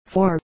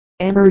For,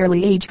 an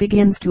early age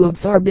begins to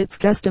absorb its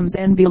customs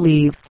and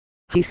beliefs.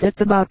 He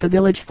sits about the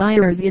village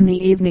fires in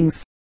the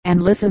evenings,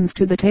 and listens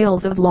to the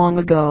tales of long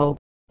ago,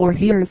 or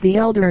hears the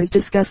elders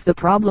discuss the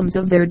problems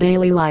of their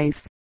daily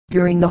life.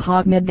 During the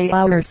hot midday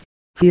hours,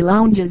 he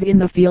lounges in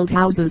the field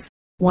houses,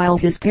 while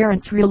his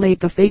parents relate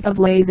the fate of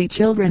lazy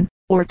children,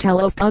 or tell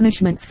of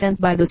punishments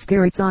sent by the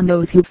spirits on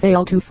those who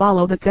fail to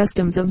follow the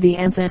customs of the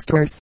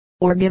ancestors,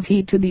 or give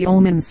heed to the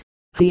omens.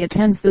 He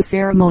attends the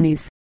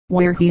ceremonies,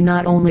 where he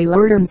not only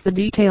learns the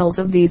details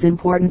of these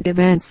important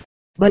events,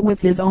 but with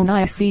his own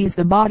eyes sees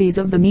the bodies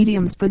of the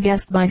mediums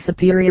possessed by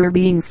superior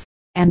beings,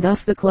 and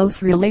thus the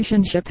close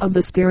relationship of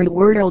the spirit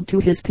world to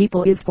his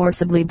people is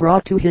forcibly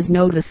brought to his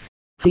notice.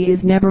 He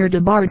is never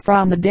debarred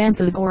from the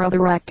dances or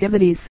other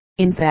activities.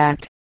 In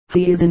fact,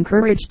 he is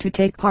encouraged to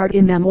take part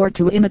in them or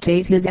to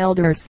imitate his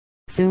elders.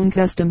 Soon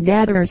custom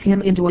gathers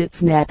him into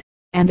its net,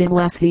 and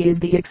unless he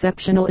is the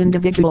exceptional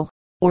individual,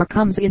 or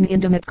comes in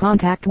intimate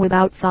contact with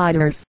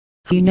outsiders,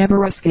 he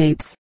never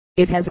escapes.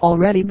 It has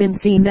already been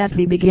seen that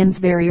he begins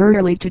very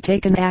early to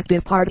take an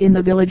active part in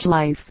the village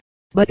life,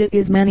 but it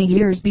is many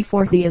years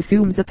before he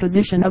assumes a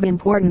position of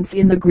importance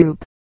in the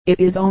group. It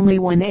is only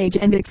when age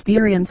and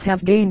experience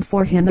have gained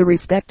for him the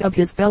respect of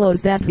his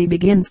fellows that he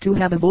begins to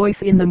have a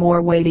voice in the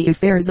more weighty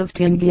affairs of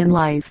Tingyan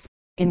life,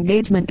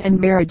 engagement and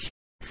marriage.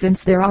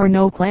 Since there are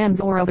no clans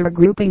or other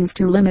groupings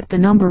to limit the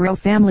number of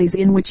families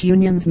in which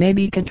unions may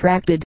be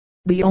contracted,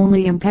 the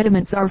only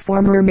impediments are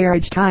former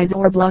marriage ties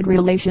or blood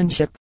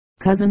relationship.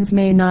 Cousins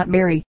may not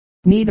marry.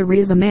 Neither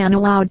is a man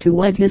allowed to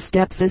wed his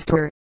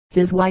stepsister,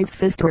 his wife's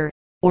sister,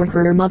 or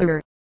her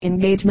mother.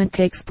 Engagement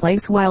takes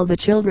place while the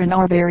children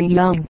are very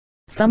young,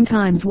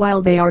 sometimes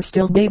while they are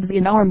still babes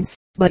in arms,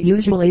 but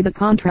usually the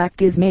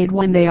contract is made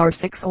when they are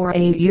 6 or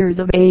 8 years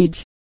of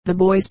age. The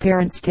boy's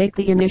parents take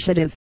the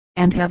initiative,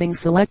 and having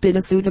selected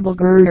a suitable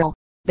girl,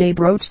 they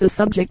broach the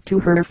subject to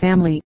her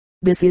family.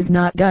 This is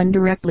not done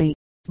directly,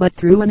 but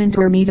through an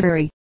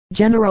intermediary,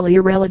 generally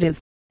a relative,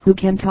 who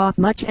can talk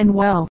much and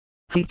well.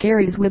 He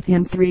carries with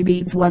him 3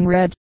 beads, 1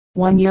 red,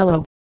 1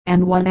 yellow,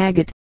 and 1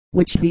 agate,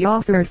 which he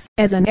offers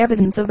as an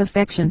evidence of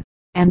affection,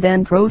 and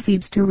then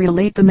proceeds to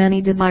relate the many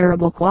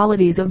desirable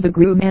qualities of the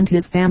groom and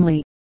his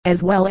family,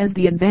 as well as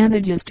the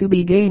advantages to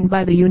be gained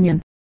by the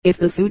union. If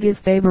the suit is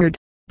favored,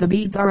 the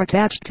beads are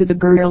attached to the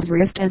girl's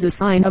wrist as a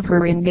sign of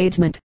her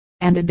engagement,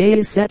 and a day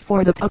is set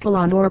for the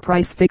pukalon or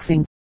price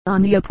fixing.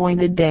 On the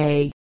appointed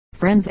day,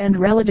 friends and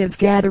relatives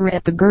gather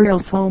at the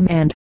girl's home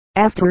and,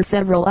 after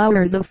several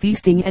hours of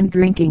feasting and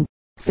drinking,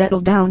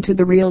 settle down to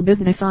the real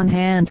business on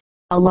hand.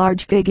 A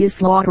large pig is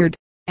slaughtered,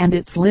 and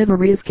its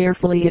liver is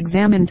carefully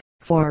examined,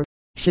 for,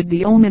 should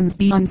the omens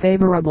be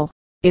unfavorable,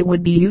 it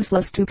would be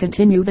useless to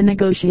continue the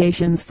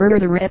negotiations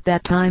further at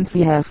that time.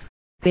 Cf.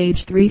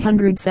 page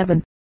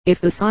 307. If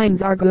the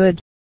signs are good,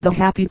 the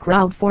happy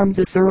crowd forms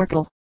a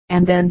circle,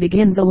 and then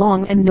begins a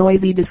long and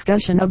noisy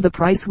discussion of the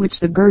price which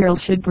the girl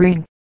should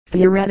bring.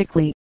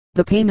 Theoretically,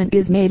 the payment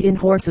is made in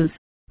horses,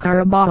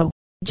 carabao,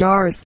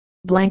 jars,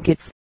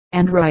 blankets,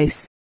 and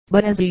rice.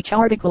 But as each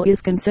article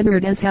is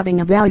considered as having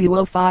a value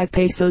of 5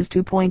 pesos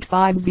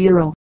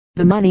 2.50,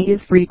 the money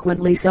is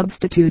frequently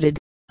substituted,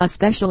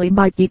 especially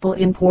by people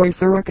in poor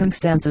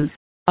circumstances.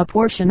 A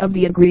portion of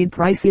the agreed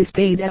price is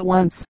paid at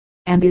once,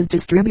 and is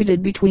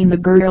distributed between the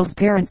girl's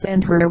parents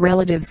and her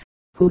relatives,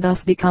 who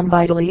thus become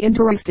vitally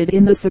interested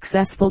in the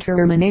successful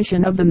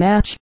termination of the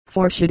match,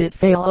 for should it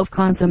fail of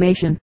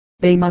consummation,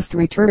 they must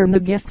return the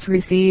gifts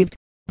received.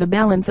 The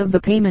balance of the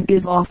payment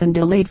is often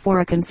delayed for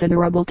a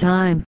considerable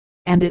time,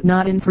 and it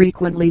not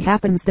infrequently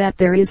happens that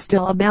there is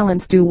still a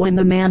balance due when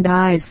the man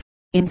dies.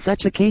 In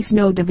such a case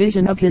no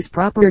division of his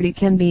property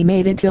can be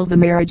made until the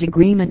marriage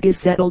agreement is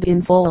settled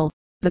in full.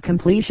 The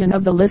completion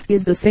of the list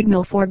is the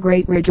signal for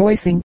great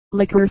rejoicing.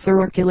 Liquor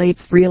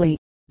circulates freely.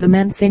 The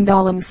men sing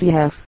Dalam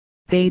cf.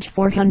 page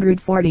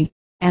 440,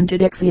 and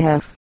Tidek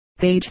cf.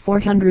 page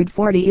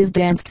 440 is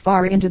danced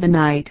far into the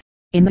night.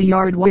 In the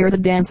yard where the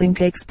dancing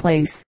takes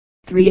place,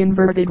 3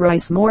 inverted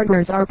rice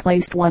mortars are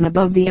placed one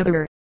above the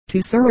other,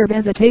 to serve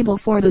as a table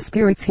for the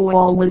spirits who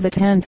always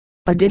attend.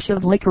 A dish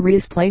of liquor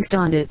is placed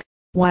on it,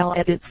 while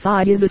at its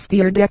side is a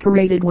spear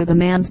decorated with a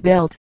man's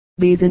belt.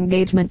 These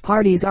engagement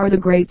parties are the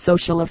great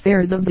social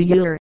affairs of the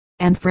year,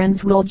 and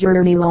friends will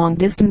journey long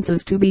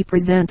distances to be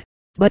present.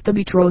 But the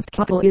betrothed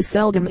couple is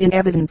seldom in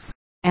evidence,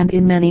 and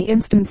in many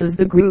instances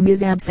the groom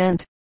is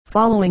absent.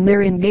 Following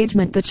their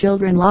engagement the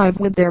children live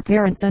with their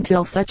parents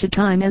until such a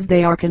time as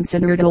they are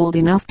considered old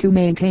enough to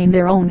maintain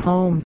their own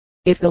home.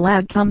 If the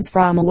lad comes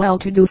from a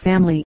well-to-do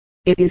family,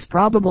 it is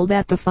probable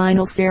that the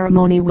final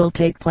ceremony will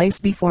take place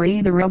before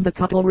either of the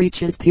couple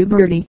reaches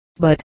puberty.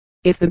 But,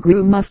 if the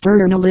groom must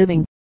earn a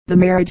living, the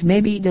marriage may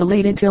be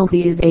delayed until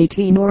he is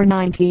 18 or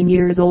 19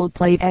 years old.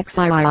 Plate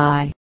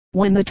XIII.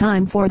 When the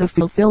time for the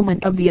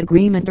fulfillment of the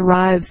agreement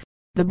arrives,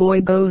 the boy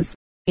goes,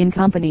 in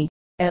company,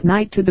 at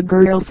night to the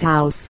girl's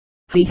house.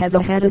 He has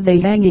a head as a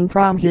hanging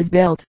from his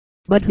belt,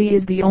 but he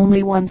is the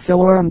only one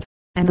so armed.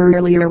 An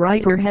earlier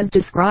writer has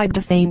described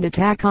a feigned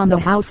attack on the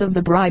house of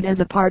the bride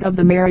as a part of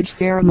the marriage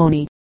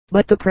ceremony.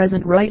 But the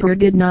present writer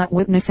did not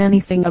witness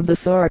anything of the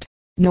sort,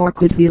 nor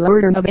could he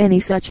learn of any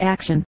such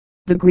action.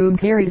 The groom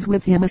carries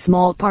with him a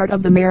small part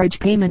of the marriage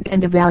payment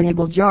and a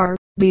valuable jar.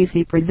 These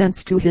he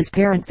presents to his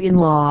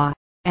parents-in-law,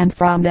 and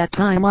from that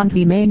time on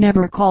he may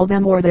never call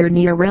them or their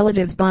near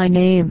relatives by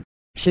name.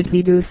 Should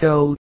he do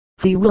so,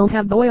 he will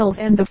have boils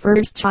and the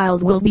first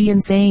child will be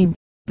insane.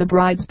 The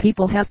bride's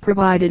people have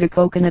provided a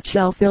coconut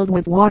shell filled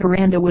with water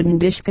and a wooden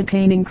dish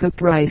containing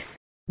cooked rice.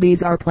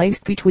 These are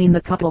placed between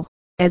the couple.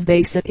 As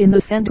they sit in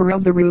the center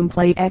of the room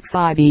plate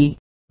XIV,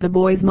 the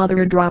boy's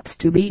mother drops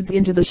 2 beads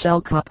into the shell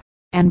cup,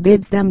 and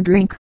bids them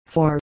drink,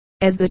 for,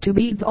 as the 2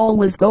 beads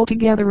always go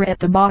together at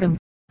the bottom,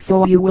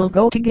 so you will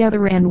go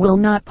together and will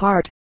not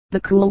part. The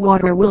cool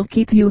water will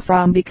keep you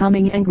from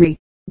becoming angry.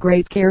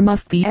 Great care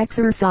must be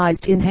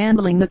exercised in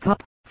handling the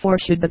cup, for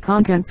should the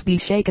contents be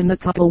shaken the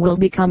couple will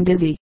become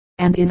dizzy,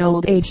 and in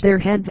old age their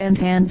heads and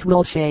hands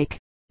will shake.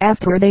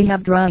 After they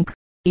have drunk,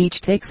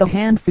 each takes a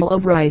handful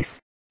of rice,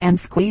 and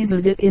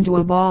squeezes it into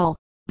a ball.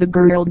 The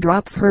girl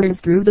drops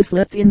hers through the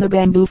slits in the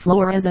bamboo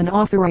floor as an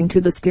offering to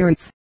the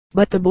spirits,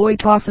 but the boy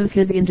tosses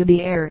his into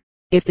the air.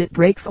 If it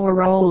breaks or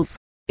rolls,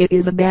 it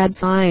is a bad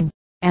sign,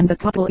 and the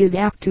couple is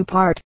apt to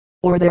part,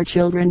 or their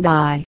children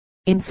die.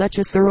 In such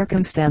a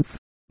circumstance,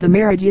 the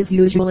marriage is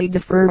usually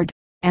deferred,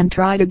 and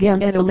tried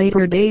again at a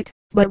later date,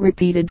 but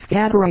repeated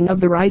scattering of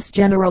the rice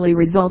generally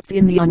results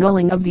in the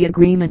annulling of the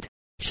agreement.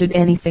 Should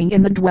anything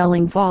in the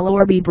dwelling fall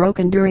or be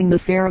broken during the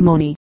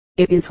ceremony,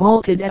 it is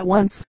halted at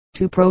once.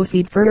 To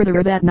proceed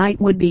further that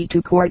night would be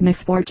to court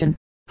misfortune.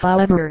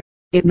 However,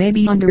 it may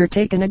be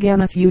undertaken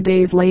again a few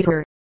days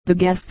later. The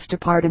guests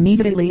depart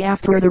immediately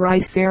after the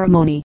rice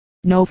ceremony.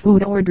 No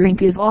food or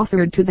drink is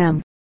offered to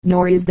them,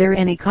 nor is there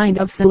any kind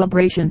of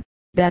celebration.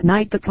 That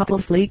night the couple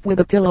sleep with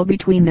a pillow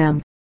between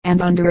them,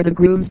 and under the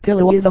groom's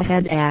pillow is a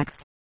head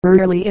axe.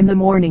 Early in the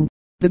morning,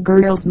 the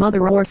girl's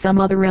mother or some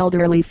other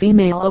elderly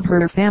female of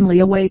her family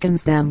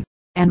awakens them,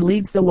 and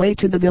leads the way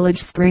to the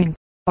village spring.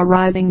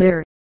 Arriving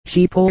there,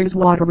 she pours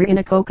water in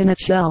a coconut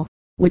shell,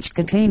 which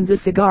contains a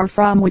cigar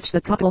from which the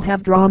couple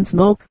have drawn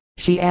smoke.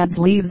 She adds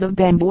leaves of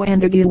bamboo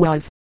and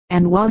aguas,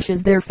 and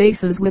washes their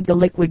faces with the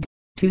liquid,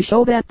 to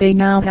show that they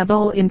now have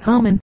all in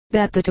common,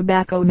 that the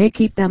tobacco may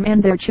keep them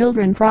and their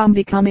children from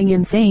becoming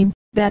insane,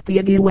 that the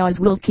aguas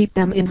will keep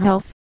them in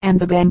health, and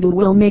the bamboo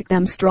will make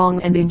them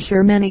strong and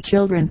ensure many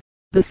children,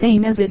 the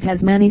same as it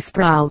has many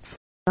sprouts.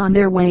 On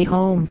their way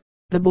home,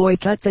 the boy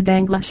cuts a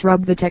dangla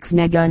shrub the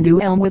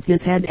Texnegundu elm with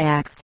his head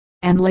axe,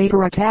 and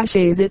later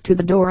attaches it to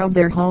the door of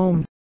their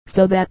home,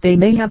 so that they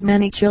may have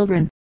many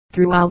children.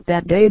 Throughout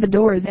that day the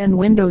doors and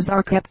windows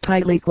are kept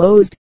tightly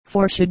closed,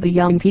 for should the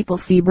young people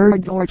see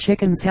birds or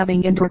chickens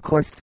having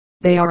intercourse,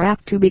 they are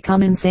apt to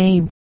become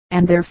insane,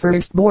 and their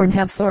firstborn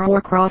have sore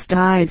or crossed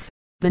eyes.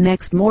 The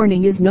next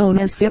morning is known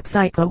as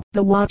Sipsiko,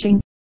 the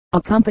watching.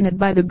 Accompanied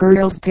by the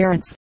girl's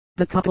parents,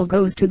 the couple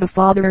goes to the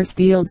father's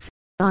fields.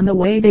 On the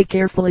way they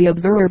carefully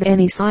observe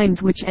any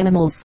signs which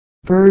animals,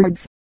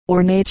 birds,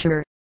 or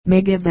nature,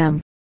 may give them.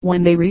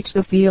 When they reach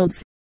the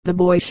fields, the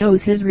boy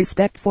shows his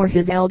respect for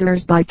his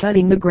elders by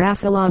cutting the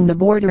grass along the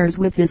borders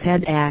with his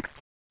head axe.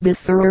 This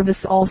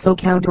service also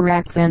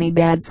counteracts any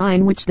bad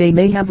sign which they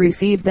may have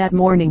received that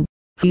morning.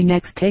 He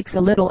next takes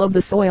a little of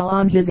the soil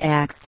on his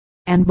axe,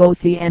 and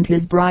both he and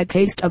his bride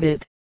taste of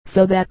it,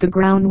 so that the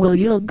ground will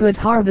yield good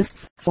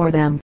harvests for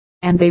them,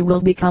 and they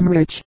will become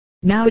rich.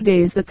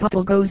 Nowadays the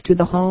couple goes to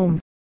the home,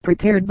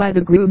 prepared by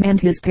the groom and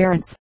his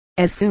parents,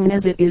 as soon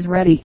as it is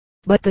ready.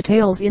 But the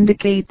tales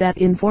indicate that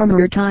in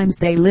former times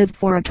they lived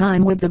for a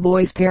time with the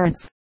boy's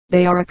parents.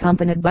 They are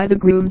accompanied by the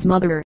groom's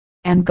mother,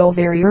 and go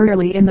very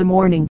early in the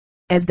morning,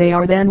 as they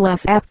are then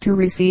less apt to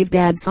receive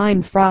bad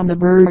signs from the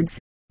birds.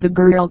 The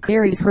girl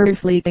carries her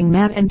sleeping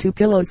mat and 2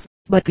 pillows,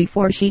 but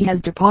before she has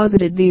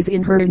deposited these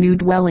in her new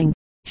dwelling,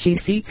 she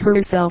seats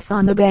herself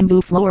on the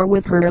bamboo floor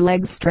with her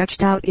legs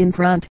stretched out in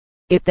front.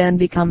 It then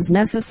becomes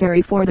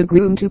necessary for the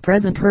groom to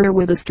present her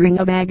with a string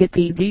of agate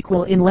beads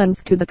equal in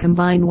length to the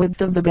combined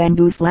width of the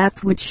bamboo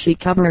slats which she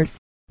covers.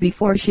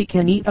 Before she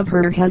can eat of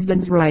her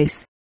husband's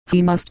rice,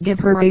 he must give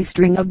her a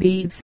string of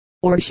beads,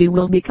 or she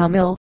will become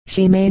ill.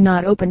 She may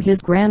not open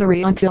his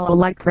granary until a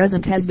like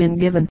present has been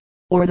given,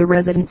 or the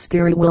resident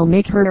spirit will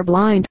make her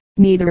blind.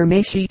 Neither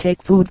may she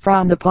take food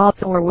from the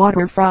pots or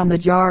water from the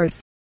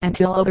jars,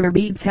 until other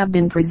beads have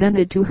been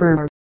presented to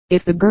her.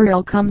 If the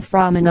girl comes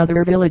from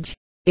another village,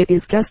 it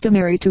is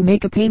customary to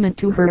make a payment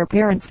to her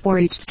parents for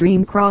each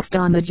stream crossed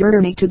on the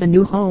journey to the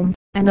new home.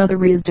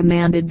 Another is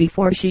demanded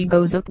before she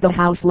goes up the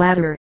house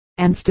ladder,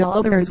 and still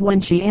others when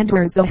she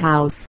enters the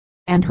house,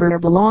 and her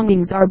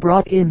belongings are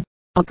brought in.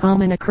 A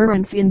common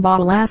occurrence in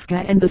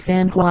Alaska and the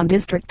San Juan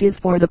district is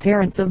for the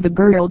parents of the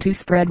girl to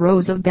spread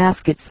rows of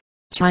baskets,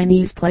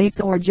 Chinese plates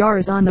or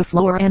jars on the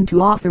floor and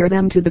to offer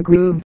them to the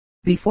groom.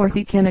 Before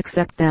he can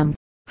accept them,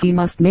 he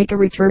must make a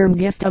return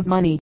gift of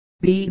money,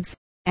 beads,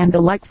 and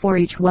the like for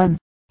each one.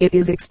 It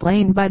is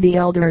explained by the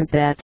elders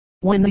that,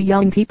 when the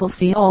young people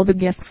see all the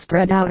gifts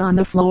spread out on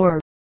the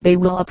floor, they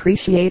will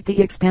appreciate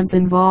the expense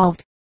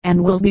involved,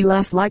 and will be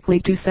less likely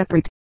to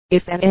separate.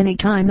 If at any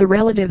time the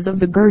relatives of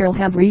the girl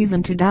have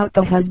reason to doubt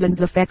the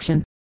husband's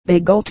affection, they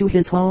go to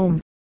his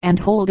home, and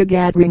hold a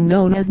gathering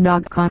known as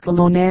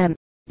Nagkakalonan.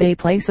 They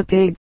place a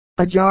pig,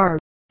 a jar,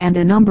 and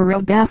a number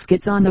of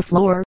baskets on the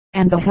floor,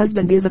 and the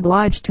husband is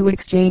obliged to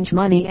exchange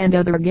money and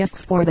other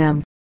gifts for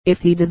them,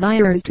 if he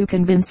desires to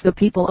convince the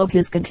people of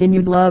his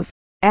continued love.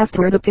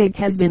 After the pig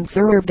has been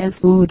served as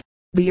food,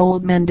 the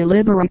old men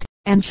deliberate,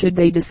 and should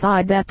they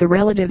decide that the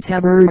relatives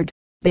have erred,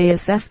 they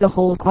assess the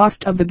whole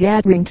cost of the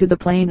gathering to the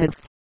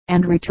plaintiffs,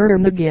 and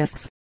return the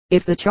gifts.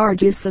 If the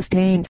charge is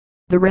sustained,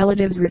 the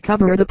relatives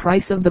recover the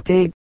price of the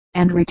pig,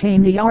 and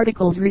retain the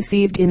articles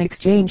received in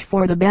exchange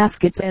for the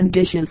baskets and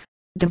dishes.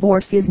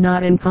 Divorce is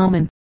not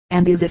uncommon,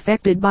 and is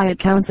effected by a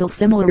council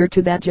similar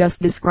to that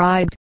just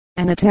described.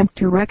 An attempt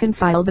to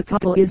reconcile the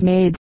couple is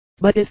made,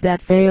 but if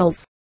that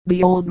fails,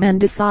 the old men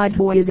decide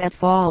who is at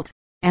fault,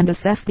 and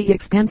assess the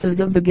expenses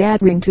of the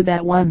gathering to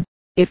that one.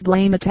 If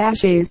blame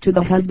attaches to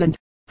the husband,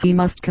 he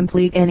must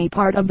complete any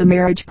part of the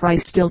marriage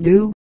price still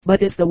due,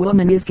 but if the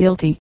woman is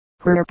guilty,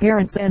 her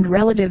parents and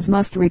relatives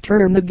must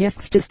return the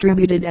gifts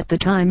distributed at the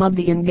time of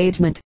the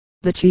engagement.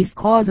 The chief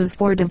causes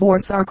for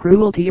divorce are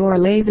cruelty or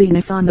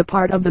laziness on the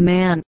part of the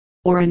man,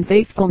 or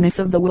unfaithfulness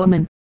of the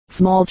woman.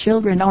 Small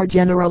children are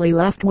generally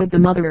left with the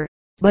mother,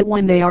 but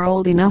when they are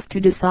old enough to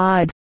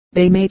decide,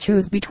 they may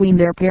choose between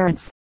their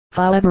parents.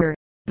 However,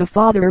 the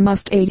father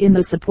must aid in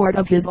the support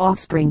of his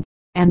offspring,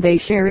 and they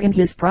share in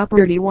his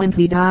property when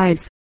he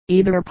dies.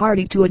 Either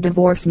party to a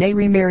divorce may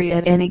remarry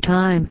at any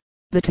time.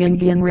 The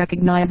Tingyan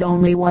recognize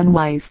only one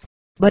wife,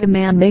 but a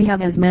man may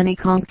have as many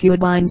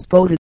concubines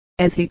Pota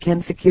as he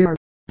can secure.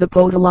 The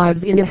Pota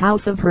lives in a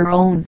house of her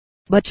own,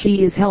 but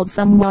she is held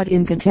somewhat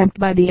in contempt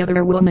by the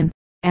other woman,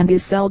 and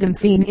is seldom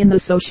seen in the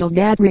social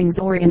gatherings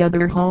or in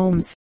other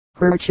homes.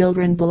 Her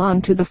children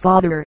belong to the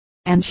father,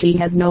 and she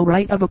has no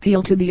right of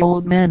appeal to the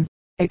old men,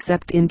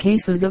 except in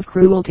cases of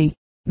cruelty.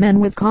 Men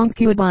with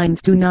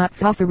concubines do not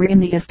suffer in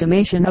the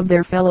estimation of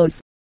their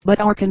fellows, but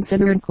are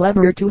considered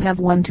clever to have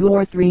 1, 2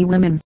 or 3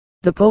 women.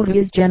 The Pota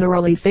is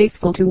generally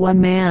faithful to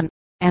one man,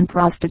 and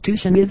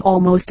prostitution is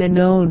almost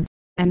unknown,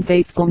 and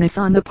faithfulness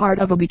on the part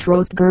of a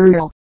betrothed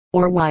girl,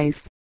 or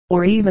wife,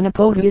 or even a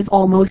Pota is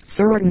almost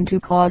certain to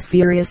cause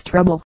serious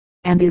trouble,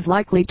 and is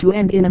likely to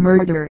end in a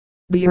murder.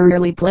 The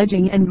early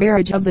pledging and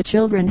marriage of the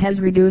children has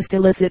reduced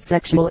illicit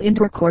sexual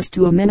intercourse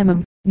to a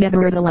minimum.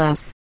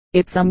 Nevertheless,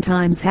 it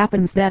sometimes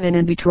happens that an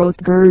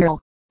unbetrothed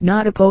girl,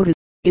 not a Pota,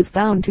 is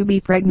found to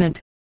be pregnant.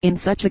 In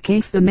such a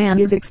case the man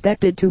is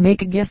expected to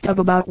make a gift of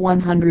about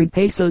 100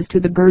 pesos to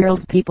the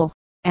girl's people,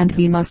 and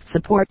he must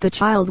support the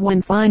child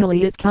when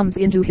finally it comes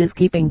into his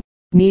keeping.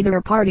 Neither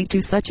party to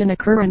such an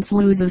occurrence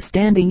loses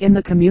standing in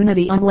the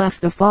community unless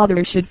the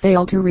father should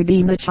fail to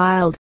redeem the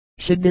child.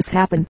 Should this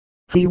happen,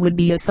 he would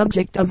be a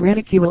subject of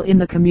ridicule in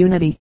the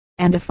community,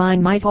 and a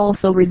fine might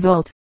also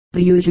result.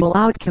 The usual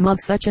outcome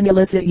of such an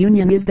illicit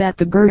union is that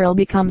the girl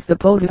becomes the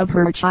Pota of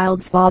her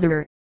child's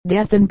father.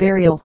 Death and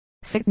burial.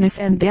 Sickness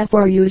and death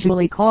are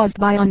usually caused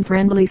by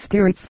unfriendly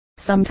spirits.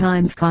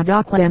 Sometimes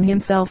Kadaklan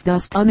himself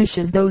thus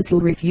punishes those who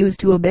refuse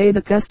to obey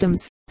the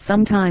customs.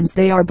 Sometimes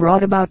they are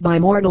brought about by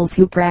mortals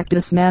who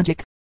practice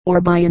magic,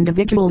 or by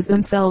individuals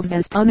themselves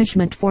as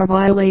punishment for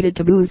violated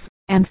taboos.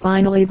 And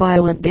finally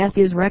violent death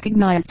is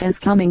recognized as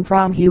coming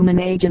from human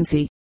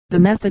agency. The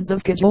methods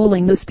of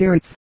cajoling the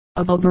spirits,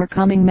 of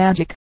overcoming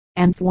magic,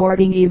 and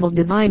thwarting evil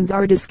designs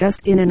are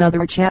discussed in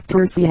another chapter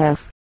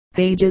cf.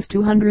 pages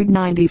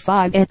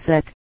 295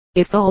 etc.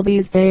 If all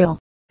these fail,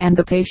 and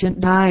the patient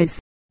dies,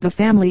 the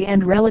family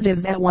and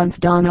relatives at once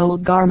don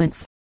old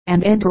garments,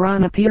 and enter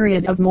on a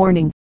period of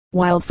mourning,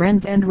 while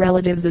friends and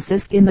relatives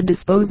assist in the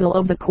disposal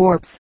of the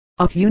corpse.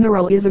 A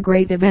funeral is a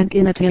great event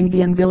in a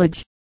Tingyan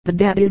village. The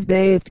dead is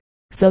bathed,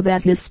 so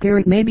that his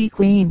spirit may be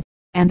clean,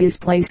 and is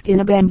placed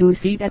in a bamboo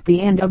seat at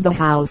the end of the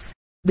house.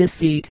 This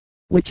seat,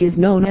 which is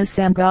known as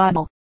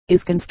samgadal,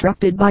 is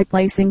constructed by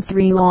placing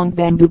 3 long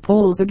bamboo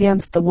poles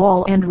against the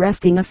wall and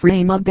resting a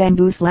frame of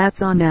bamboo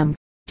slats on them,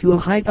 to a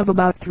height of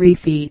about 3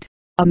 feet.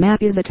 A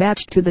mat is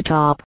attached to the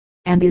top,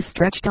 and is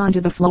stretched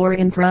onto the floor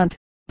in front.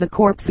 The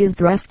corpse is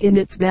dressed in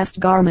its best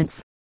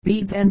garments.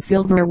 Beads and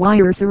silver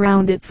wire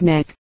surround its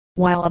neck,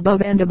 while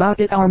above and about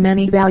it are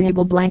many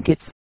valuable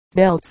blankets,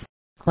 belts,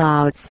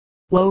 clouts,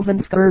 woven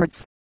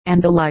skirts,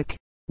 and the like,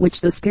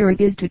 which the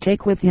spirit is to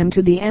take with him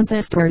to the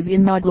ancestors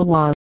in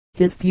Naglawa,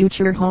 his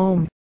future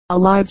home. A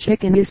live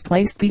chicken is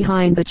placed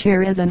behind the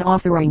chair as an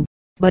offering,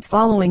 but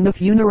following the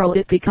funeral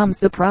it becomes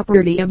the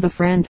property of the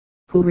friend,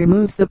 who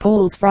removes the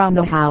poles from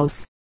the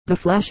house. The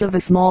flesh of a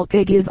small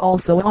pig is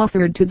also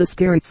offered to the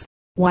spirits,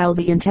 while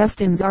the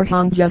intestines are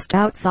hung just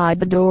outside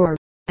the door,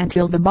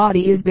 until the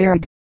body is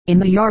buried. In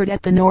the yard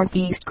at the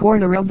northeast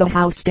corner of the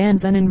house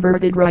stands an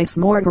inverted rice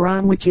mortar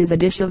on which is a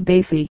dish of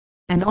basi,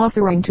 an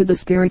offering to the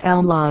spirit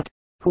Almlot,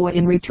 who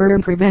in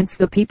return prevents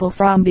the people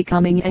from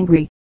becoming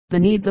angry. The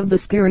needs of the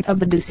spirit of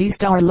the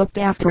deceased are looked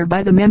after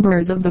by the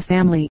members of the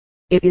family.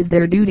 It is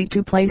their duty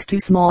to place 2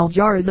 small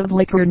jars of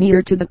liquor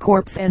near to the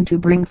corpse and to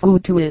bring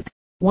food to it.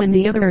 When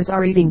the others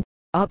are eating,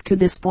 Up to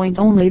this point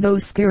only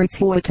those spirits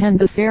who attend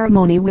the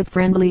ceremony with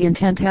friendly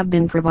intent have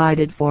been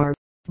provided for.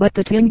 But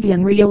the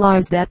Tingian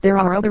realize that there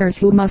are others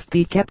who must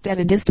be kept at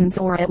a distance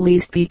or at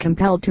least be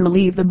compelled to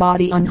leave the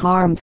body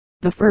unharmed.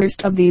 The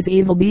first of these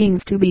evil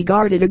beings to be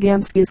guarded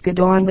against is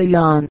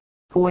Kadongayan,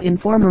 who in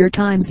former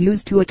times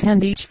used to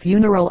attend each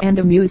funeral and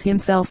amuse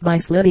himself by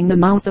slitting the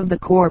mouth of the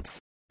corpse,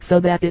 so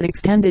that it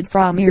extended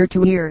from ear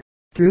to ear.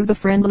 Through the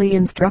friendly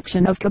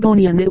instruction of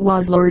Kabonian it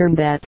was learned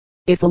that,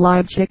 if a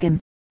live chicken,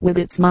 with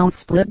its mouth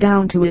split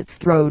down to its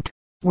throat,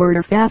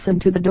 were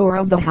fastened to the door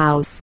of the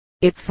house,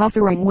 its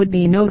suffering would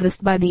be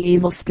noticed by the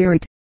evil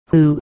spirit,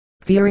 who,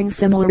 fearing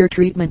similar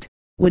treatment,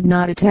 would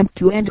not attempt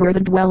to enter the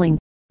dwelling.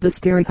 The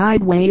spirit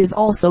Hideaway is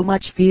also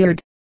much feared.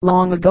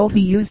 Long ago he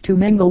used to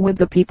mingle with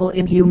the people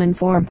in human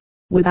form,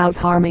 without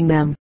harming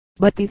them,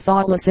 but the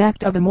thoughtless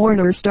act of a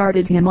mourner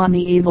started him on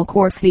the evil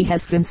course he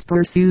has since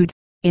pursued.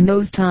 In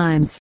those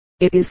times,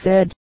 it is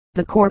said,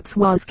 the corpse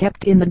was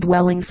kept in the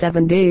dwelling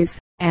 7 days,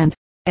 and,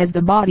 as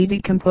the body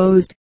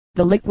decomposed,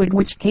 the liquid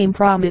which came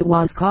from it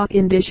was caught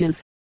in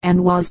dishes,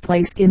 and was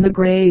placed in the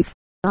grave.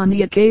 On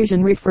the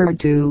occasion referred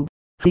to,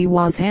 he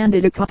was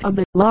handed a cup of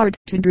the lard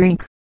to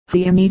drink.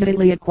 He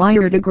immediately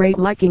acquired a great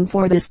liking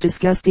for this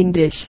disgusting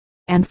dish,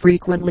 and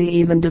frequently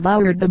even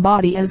devoured the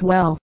body as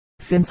well.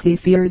 Since he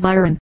fears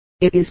iron,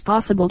 it is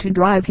possible to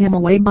drive him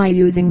away by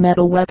using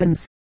metal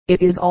weapons.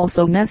 It is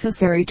also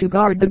necessary to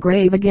guard the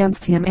grave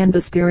against him and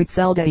the spirit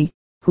Seldai,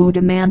 who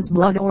demands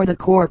blood or the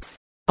corpse.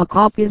 A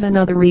Kop is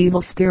another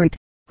evil spirit,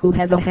 who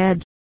has a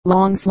head,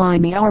 long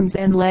slimy arms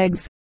and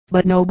legs,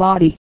 but no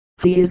body.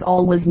 He is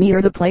always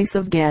near the place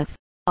of death,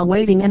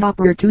 awaiting an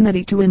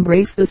opportunity to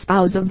embrace the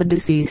spouse of the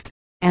deceased,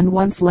 and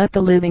once let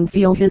the living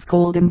feel his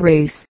cold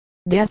embrace,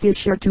 death is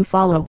sure to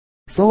follow.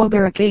 So a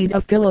barricade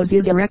of pillows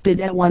is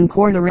erected at one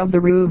corner of the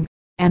room,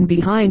 and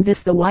behind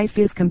this the wife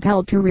is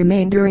compelled to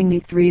remain during the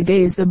 3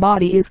 days the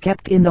body is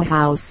kept in the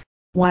house,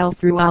 while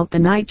throughout the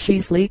night she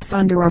sleeps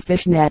under a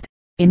fish net,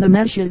 in the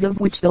meshes of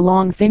which the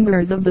long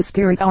fingers of the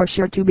spirit are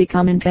sure to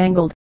become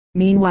entangled.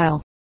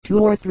 Meanwhile, 2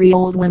 or 3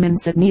 old women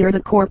sit near the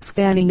corpse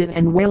fanning it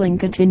and wailing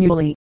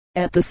continually,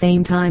 at the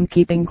same time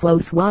keeping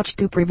close watch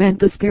to prevent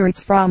the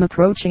spirits from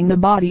approaching the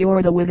body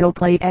or the widow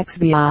play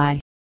XVI.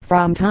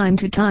 From time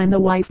to time the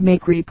wife may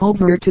creep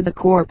over to the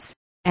corpse,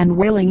 and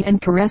wailing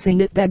and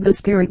caressing it beg the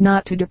spirit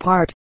not to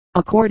depart.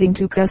 According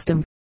to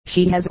custom,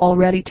 she has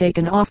already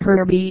taken off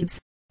her beads,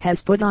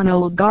 has put on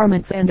old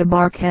garments and a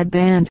bark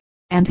headband,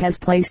 and has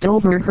placed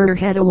over her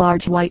head a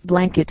large white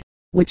blanket,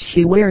 which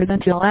she wears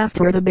until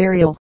after the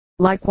burial.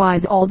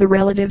 Likewise all the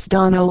relatives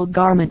don old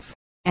garments,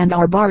 and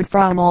are barred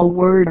from all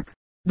work.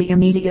 The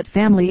immediate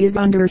family is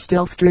under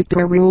still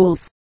stricter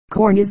rules.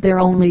 Corn is their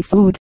only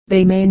food.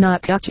 They may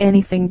not touch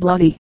anything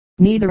bloody,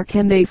 neither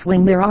can they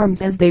swing their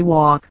arms as they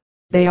walk.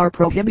 They are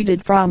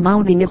prohibited from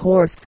mounting a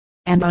horse,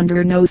 and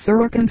under no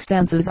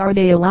circumstances are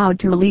they allowed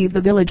to leave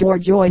the village or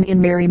join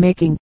in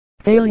merrymaking.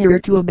 Failure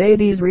to obey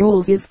these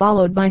rules is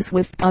followed by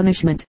swift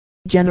punishment,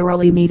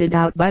 generally meted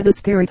out by the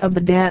spirit of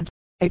the dead,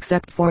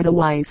 except for the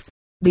wife.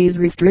 These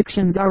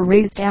restrictions are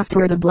raised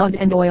after the blood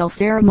and oil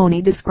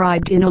ceremony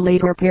described in a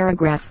later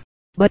paragraph,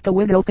 but the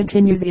widow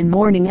continues in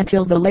mourning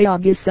until the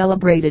Layog is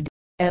celebrated.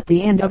 At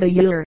the end of a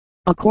year,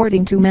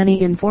 according to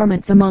many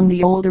informants among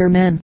the older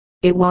men,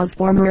 it was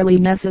formerly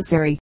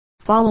necessary,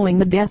 following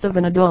the death of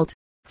an adult,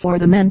 for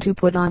the men to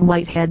put on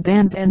white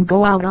headbands and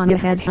go out on a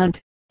head hunt.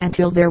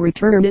 Until their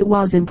return it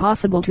was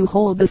impossible to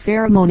hold the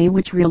ceremony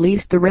which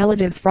released the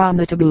relatives from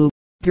the taboo.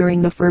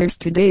 During the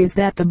first 2 days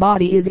that the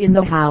body is in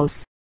the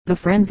house, the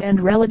friends and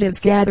relatives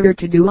gather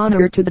to do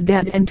honor to the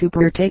dead and to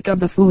partake of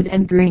the food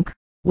and drink,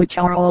 which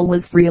are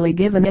always freely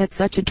given at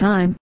such a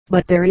time,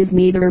 but there is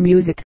neither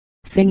music,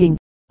 singing,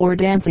 or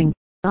dancing.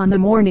 On the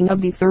morning of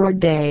the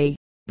 3rd day,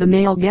 the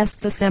male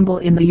guests assemble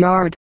in the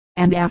yard,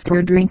 and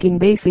after drinking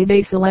basi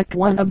they select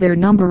one of their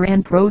number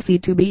and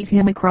proceed to beat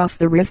him across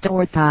the wrist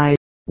or thigh,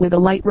 with a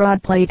light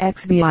rod plate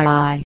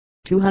XVI.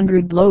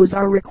 200 blows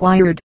are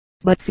required,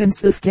 but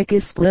since the stick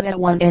is split at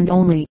one end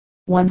only,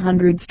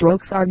 100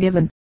 strokes are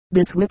given.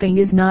 This whipping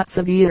is not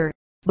severe,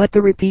 but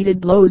the repeated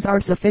blows are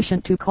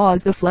sufficient to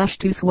cause the flesh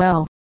to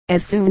swell.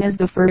 As soon as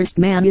the first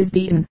man is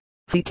beaten,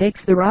 he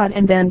takes the rod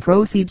and then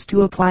proceeds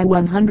to apply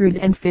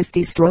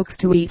 150 strokes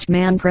to each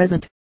man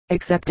present,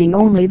 excepting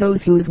only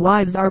those whose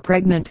wives are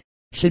pregnant.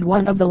 Should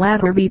one of the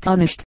latter be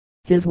punished,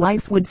 his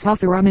wife would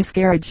suffer a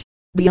miscarriage.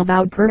 The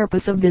avowed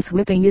purpose of this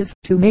whipping is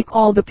to make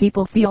all the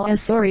people feel as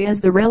sorry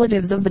as the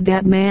relatives of the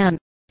dead man.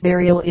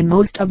 Burial in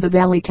most of the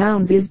valley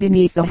towns is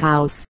beneath the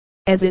house,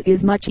 as it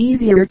is much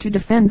easier to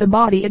defend the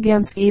body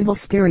against evil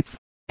spirits,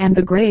 and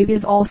the grave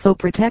is also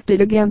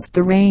protected against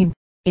the rain.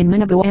 In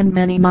Minabo and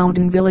many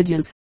mountain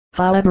villages,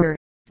 however,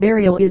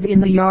 burial is in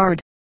the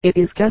yard. It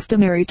is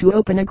customary to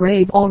open a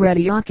grave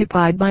already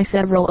occupied by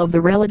several of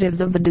the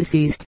relatives of the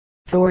deceased.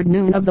 Toward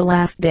noon of the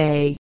last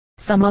day,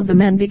 some of the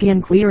men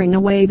begin clearing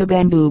away the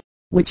bamboo,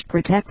 which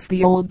protects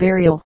the old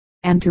burial,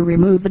 and to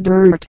remove the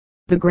dirt.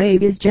 The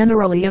grave is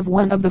generally of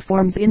one of the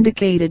forms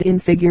indicated in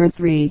figure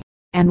 3,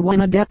 and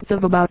when a depth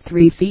of about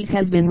 3 feet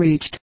has been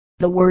reached,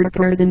 The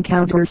workers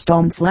encounter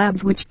stone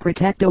slabs which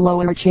protect a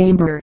lower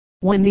chamber.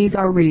 When these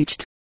are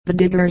reached, the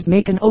diggers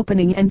make an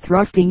opening and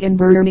thrusting in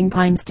burning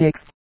pine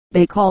sticks,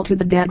 they call to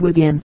the dead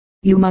within,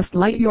 "You must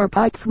light your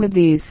pipes with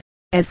these."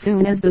 As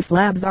soon as the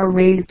slabs are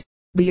raised,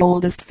 the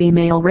oldest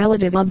female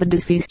relative of the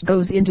deceased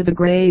goes into the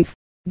grave,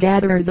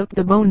 gathers up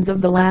the bones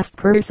of the last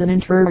person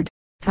interred,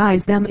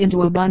 ties them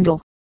into a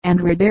bundle,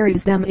 and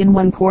reburies them in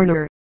one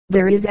corner.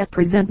 There is at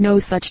present no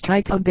such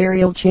type of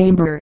burial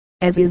chamber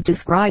as is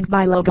described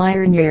by La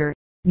Guerinière,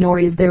 nor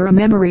is there a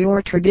memory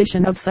or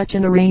tradition of such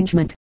an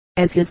arrangement.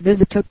 As his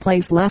visit took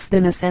place less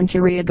than a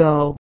century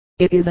ago,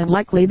 it is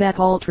unlikely that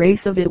all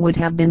trace of it would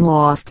have been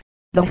lost.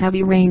 The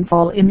heavy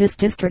rainfall in this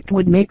district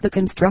would make the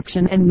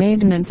construction and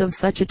maintenance of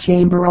such a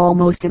chamber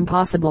almost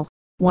impossible,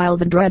 while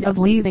the dread of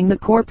leaving the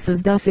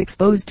corpses thus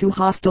exposed to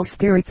hostile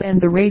spirits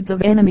and the raids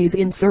of enemies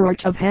in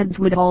search of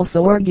heads would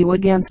also argue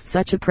against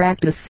such a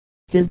practice.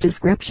 His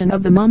description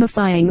of the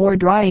mummifying or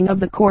drying of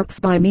the corpse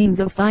by means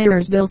of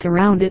fires built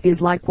around it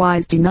is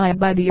likewise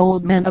denied by the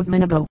old men of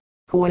Minabo,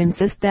 who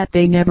insist that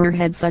they never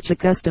had such a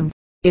custom.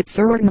 It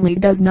certainly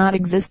does not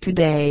exist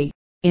today.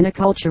 In a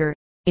culture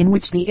in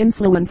which the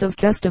influence of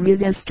custom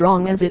is as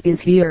strong as it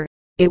is here,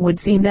 it would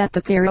seem that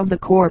the care of the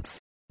corpse,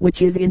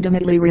 which is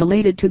intimately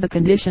related to the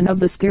condition of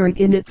the spirit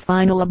in its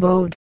final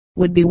abode,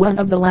 would be one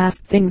of the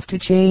last things to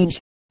change,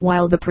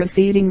 while the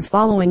proceedings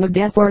following a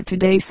death are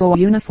today so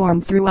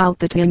uniform throughout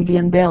the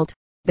Tingian belt,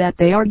 that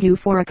they argue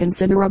for a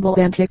considerable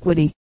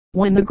antiquity.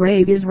 When the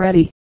grave is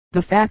ready,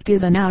 the fact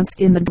is announced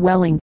in the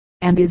dwelling,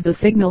 and is the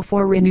signal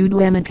for renewed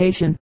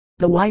lamentation.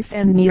 The wife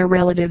and near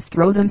relatives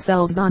throw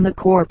themselves on the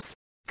corpse,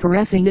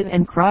 caressing it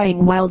and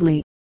crying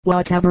wildly,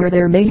 whatever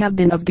there may have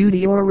been of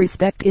duty or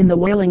respect in the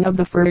wailing of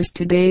the first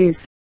 2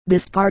 days.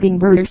 This parting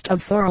burst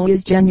of sorrow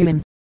is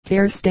genuine.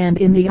 Tears stand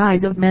in the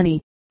eyes of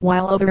many,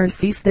 while others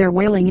cease their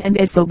wailing and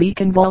sob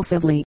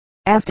convulsively.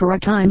 After a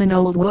time an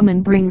old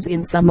woman brings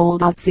in some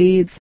old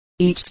seeds,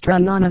 each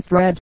strung on a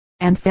thread,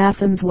 and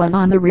fastens one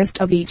on the wrist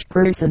of each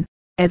person,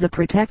 as a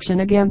protection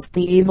against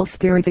the evil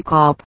spirit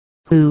Akop,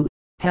 who,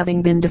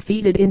 having been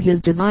defeated in his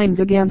designs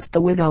against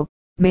the widow,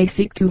 may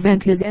seek to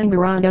vent his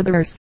anger on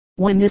others.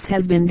 When this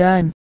has been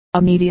done,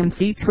 a medium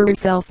seats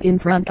herself in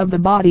front of the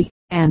body,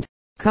 and,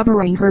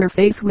 covering her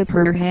face with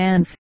her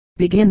hands,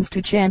 begins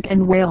to chant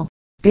and wail,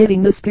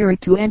 bidding the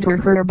spirit to enter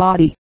her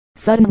body.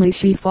 Suddenly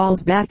she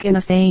falls back in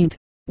a faint,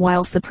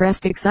 while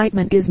suppressed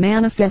excitement is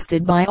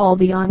manifested by all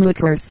the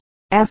onlookers.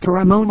 After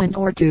a moment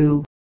or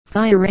two,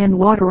 fire and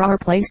water are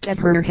placed at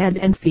her head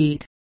and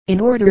feet, in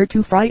order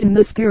to frighten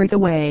the spirit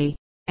away,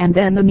 and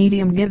then the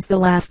medium gives the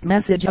last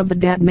message of the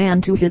dead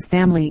man to his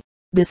family.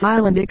 This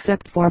island,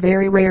 except for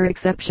very rare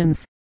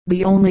exceptions,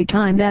 the only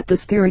time that the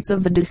spirits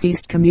of the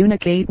deceased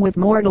communicate with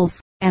mortals,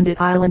 and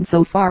it island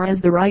so far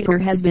as the writer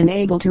has been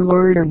able to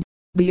learn,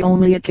 the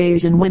only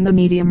occasion when the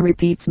medium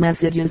repeats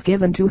messages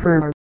given to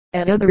her.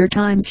 At other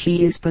times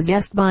she is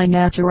possessed by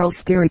natural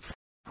spirits,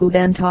 who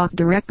then talk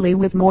directly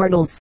with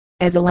mortals.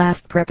 As a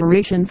last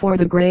preparation for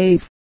the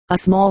grave, a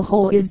small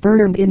hole is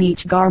burned in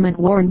each garment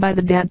worn by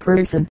the dead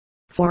person,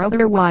 for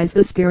otherwise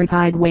the spirit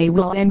hideaway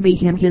will envy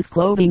him his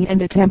clothing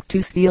and attempt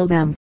to steal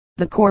them.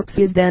 The corpse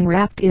is then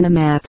wrapped in a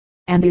mat,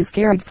 and is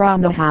carried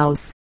from the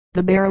house.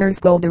 The bearers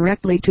go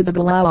directly to the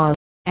balawa,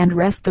 and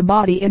rest the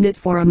body in it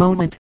for a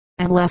moment.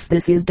 Unless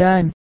this is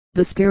done,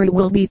 the spirit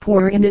will be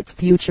poor in its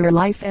future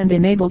life and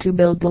unable to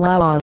build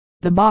balawa.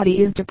 The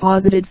body is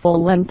deposited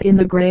full length in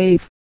the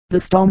grave. The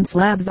stone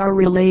slabs are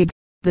relaid,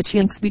 the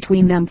chinks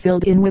between them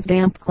filled in with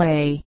damp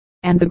clay,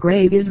 and the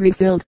grave is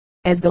refilled.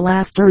 As the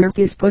last earth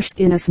is pushed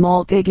in, a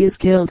small pig is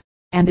killed,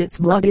 and its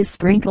blood is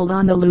sprinkled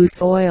on the loose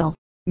soil.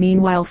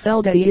 Meanwhile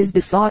Selda is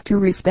besought to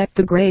respect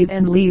the grave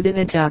and leave it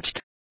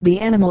untouched. The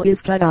animal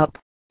is cut up,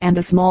 and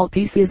a small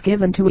piece is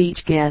given to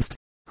each guest,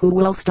 who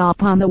will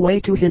stop on the way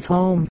to his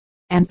home,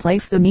 and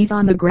place the meat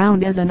on the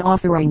ground as an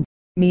offering,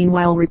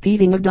 meanwhile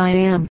repeating a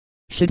dayam.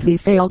 Should he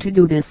fail to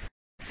do this,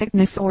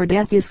 sickness or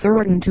death is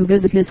certain to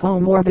visit his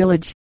home or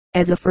village.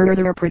 As a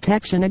further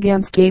protection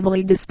against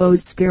evilly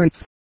disposed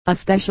spirits,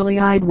 especially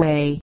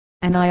Idway,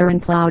 an iron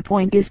plow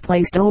point is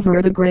placed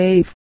over the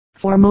grave,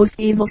 for most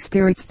evil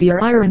spirits fear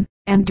iron,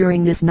 and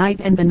during this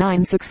night and the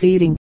 9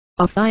 succeeding,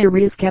 a fire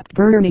is kept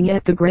burning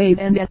at the grave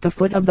and at the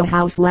foot of the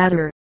house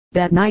ladder.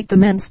 That night the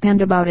men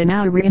spend about an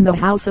hour in the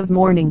house of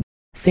mourning,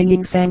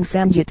 singing Sang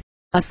Sanjit,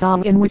 a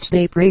song in which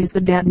they praise the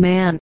dead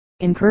man,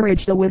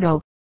 encourage the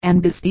widow,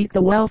 and bespeak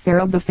the welfare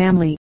of the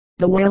family.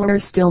 The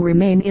wailers still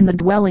remain in the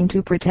dwelling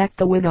to protect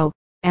the widow,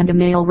 and a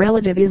male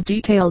relative is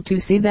detailed to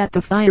see that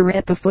the fire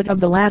at the foot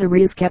of the ladder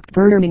is kept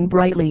burning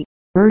brightly.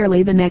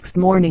 Early the next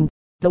morning,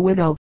 the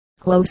widow,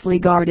 closely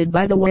guarded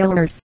by the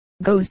wailers,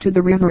 goes to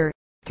the river,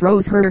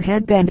 throws her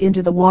headband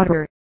into the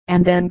water,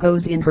 and then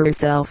goes in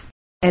herself.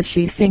 As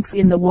she sinks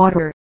in the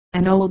water,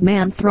 an old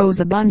man throws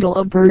a bundle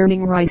of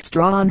burning rice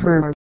straw on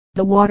her.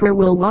 The water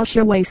will wash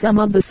away some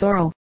of the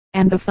sorrow,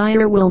 and the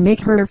fire will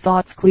make her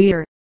thoughts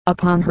clear.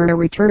 Upon her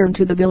return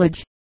to the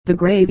village, the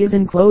grave is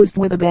enclosed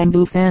with a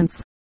bamboo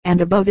fence,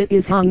 and above it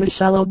is hung a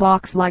shallow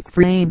box-like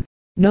frame,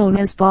 known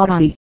as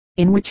padai.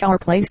 in which are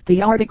placed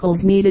the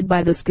articles needed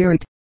by the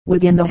spirit.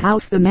 Within the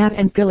house the mat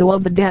and pillow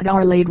of the dead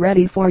are laid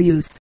ready for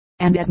use,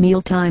 and at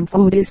mealtime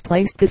food is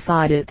placed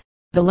beside it.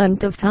 The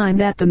length of time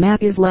that the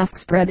mat is left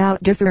spread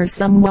out differs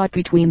somewhat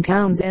between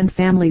towns and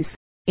families.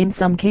 In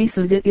some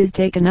cases it is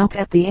taken up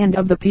at the end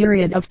of the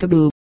period of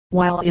taboo,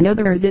 while in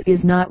others it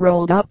is not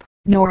rolled up,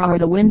 nor are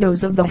the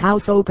windows of the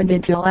house opened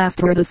until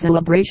after the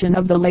celebration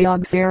of the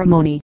Layog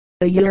ceremony.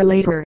 A year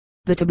later,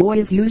 the taboo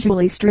is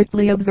usually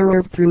strictly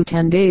observed through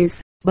 10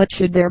 days, but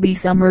should there be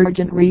some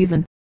urgent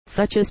reason,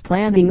 such as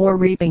planting or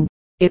reaping,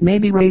 it may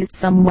be raised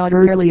somewhat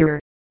earlier.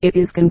 It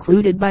is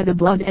concluded by the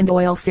blood and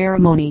oil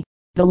ceremony.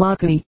 The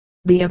Laki,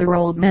 the other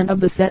old men of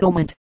the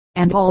settlement,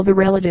 and all the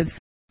relatives,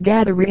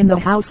 gather in the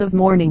house of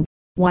mourning,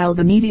 while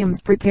the mediums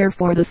prepare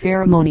for the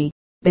ceremony.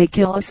 They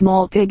kill a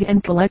small pig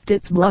and collect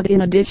its blood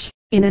in a dish.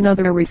 In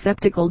another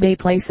receptacle they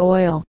place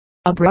oil.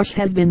 A brush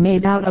has been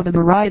made out of a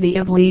variety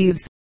of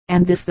leaves,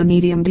 and this the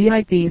medium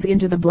dips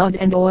into the blood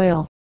and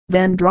oil,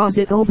 then draws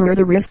it over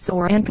the wrists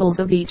or ankles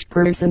of each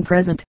person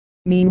present,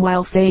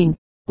 meanwhile saying,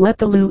 "Let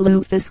the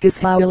Lulu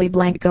Fiscus Howley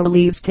Blanco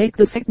leaves take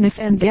the sickness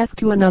and death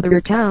to another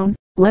town.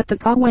 Let the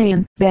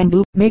Kawayan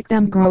bamboo make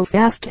them grow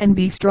fast and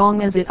be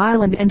strong as it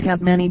island and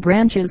have many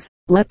branches.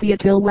 Let the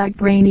Atilwag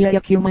Brania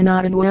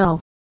Acuminat and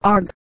well.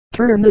 Arg,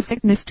 turn the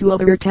sickness to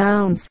other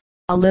towns."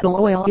 A little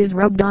oil is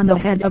rubbed on the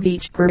head of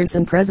each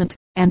person present,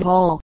 and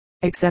all,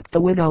 except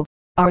the widow,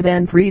 are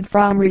then freed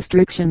from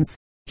restrictions.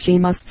 She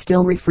must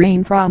still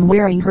refrain from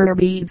wearing her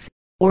beads,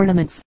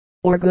 ornaments,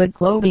 or good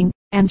clothing,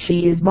 and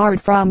she is barred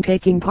from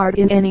taking part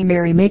in any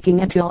merrymaking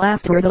until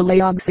after the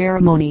Layog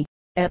ceremony.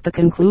 At the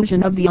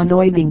conclusion of the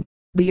anointing,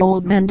 the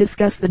old men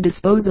discuss the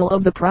disposal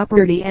of the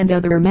property and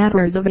other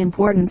matters of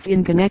importance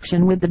in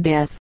connection with the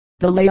death.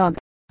 The Layog,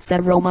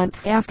 several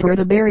months after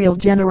the burial,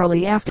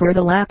 generally after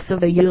the lapse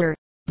of a year,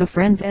 the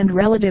friends and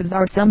relatives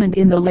are summoned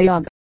in the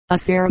Layog, a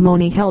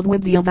ceremony held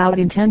with the avowed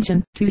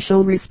intention to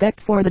show respect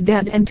for the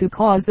dead and to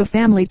cause the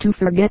family to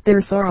forget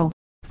their sorrow.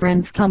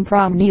 Friends come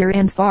from near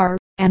and far,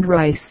 and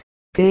rice,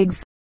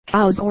 pigs,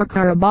 cows or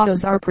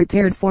carabatos are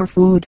prepared for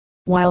food,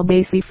 while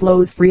basi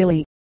flows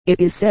freely. It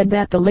is said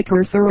that the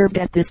liquor served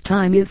at this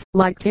time is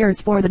like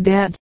tears for the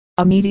dead.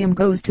 A medium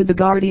goes to the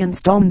guardian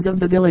stones of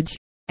the village,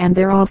 and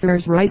there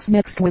offers rice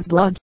mixed with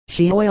blood.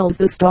 She oils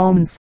the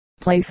stones,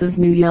 places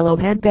new yellow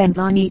headbands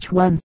on each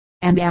one,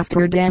 and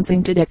after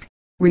dancing to Dick,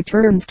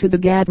 returns to the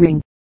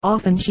gathering.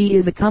 Often she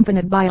is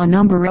accompanied by a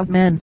number of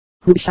men,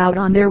 who shout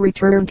on their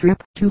return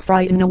trip to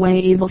frighten away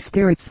evil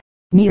spirits.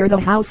 Near the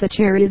house a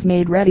chair is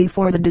made ready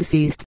for the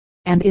deceased,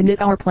 and in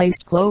it are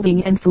placed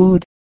clothing and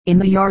food. In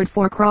the yard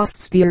 4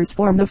 crossed spears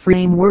form the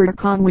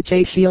framework on which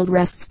a shield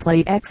rests,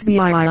 plate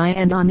XVI,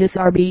 and on this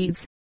are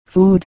beads,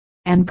 food,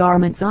 and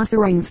garments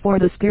offerings for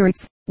the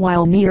spirits,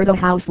 while near the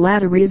house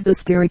ladder is the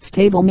spirits'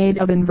 table made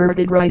of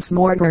inverted rice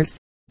mortars.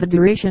 The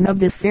duration of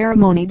this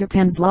ceremony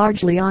depends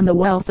largely on the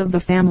wealth of the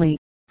family,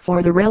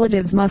 for the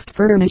relatives must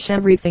furnish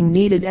everything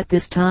needed at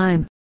this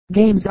time.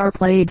 Games are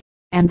played,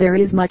 and there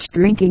is much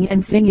drinking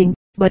and singing,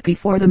 but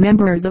before the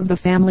members of the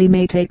family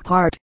may take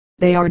part,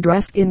 they are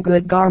dressed in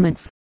good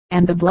garments,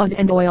 and the blood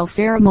and oil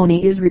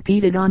ceremony is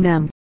repeated on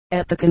them.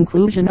 At the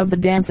conclusion of the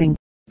dancing,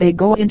 they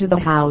go into the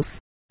house,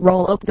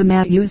 roll up the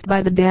mat used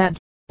by the dead,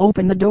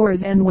 open the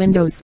doors and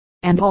windows,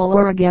 and all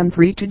are again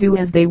free to do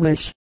as they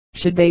wish.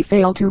 Should they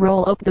fail to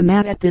roll up the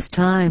mat at this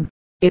time,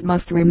 it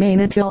must remain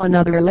until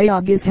another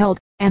Layog is held,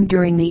 and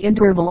during the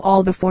interval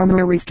all the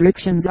former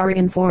restrictions are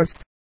in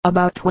force.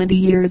 About 20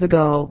 years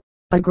ago,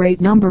 a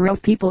great number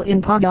of people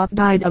in Padok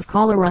died of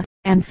cholera,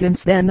 and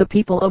since then the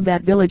people of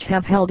that village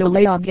have held a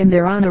Layog in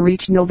their honor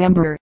each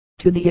November,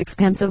 to the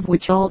expense of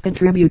which all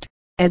contribute.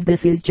 As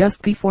this is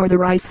just before the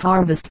rice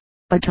harvest,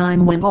 a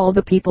time when all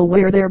the people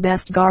wear their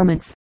best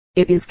garments,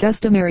 it is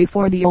customary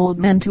for the old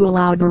men to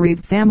allow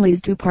bereaved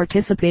families to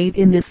participate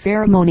in this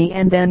ceremony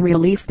and then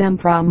release them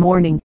from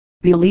mourning.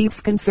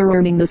 Beliefs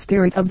concerning the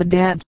spirit of the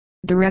dead.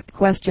 Direct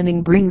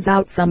questioning brings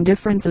out some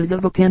differences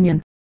of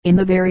opinion in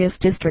the various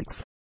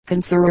districts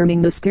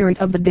concerning the spirit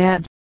of the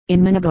dead.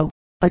 In Minigo,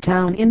 a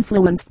town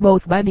influenced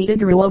both by the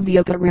Igorot of the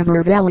Upper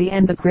River Valley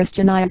and the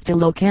Christianized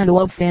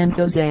Ilocano of San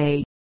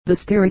Jose, the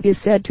spirit is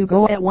said to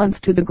go at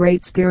once to the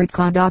Great Spirit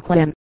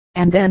Kadaklan,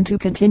 and then to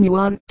continue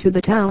on to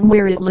the town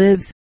where it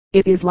lives.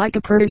 It is like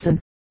a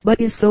person,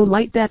 but is so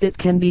light that it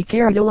can be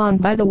carried along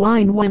by the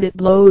wind when it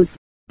blows.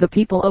 The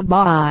people of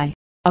Bai,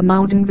 a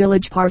mountain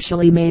village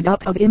partially made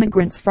up of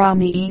immigrants from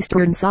the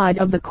eastern side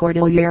of the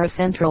Cordillera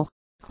Central,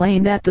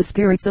 claim that the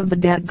spirits of the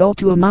dead go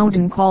to a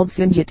mountain called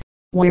Sinjit,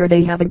 where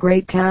they have a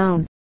great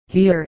town.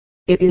 Here,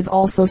 it is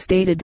also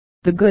stated,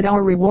 the good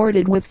are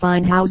rewarded with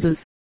fine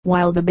houses,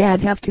 while the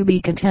bad have to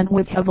be content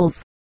with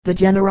hovels. The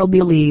general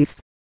belief,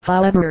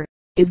 however,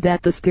 is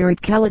that the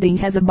spirit Kalading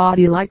has a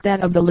body like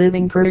that of the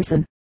living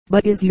person,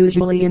 but is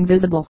usually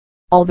invisible.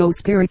 Although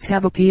spirits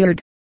have appeared,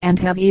 and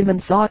have even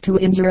sought to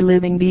injure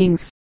living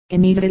beings,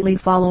 immediately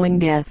following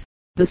death,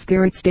 the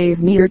spirit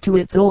stays near to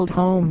its old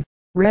home,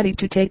 ready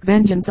to take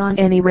vengeance on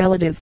any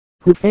relative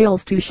who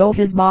fails to show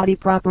his body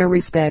proper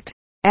respect.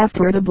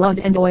 After the blood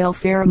and oil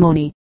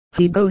ceremony,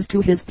 he goes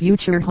to his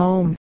future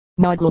home,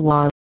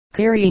 Maglawa,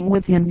 carrying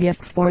with him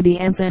gifts for the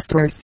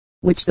ancestors,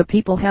 which the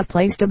people have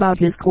placed about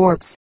his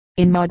corpse.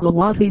 In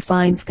Maglawa he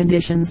finds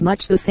conditions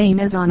much the same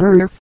as on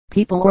earth.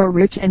 People are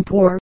rich and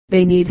poor,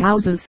 they need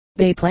houses,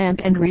 they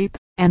plant and reap,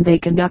 and they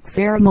conduct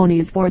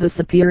ceremonies for the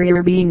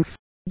superior beings,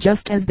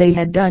 just as they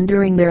had done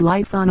during their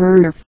life on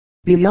earth.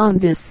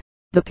 Beyond this,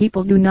 the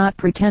people do not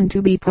pretend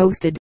to be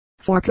posted,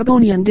 for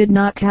Kabonian did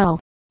not tell,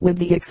 with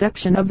the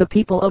exception of the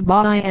people of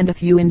Bai and a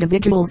few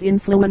individuals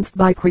influenced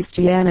by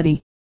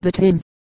Christianity. The tin,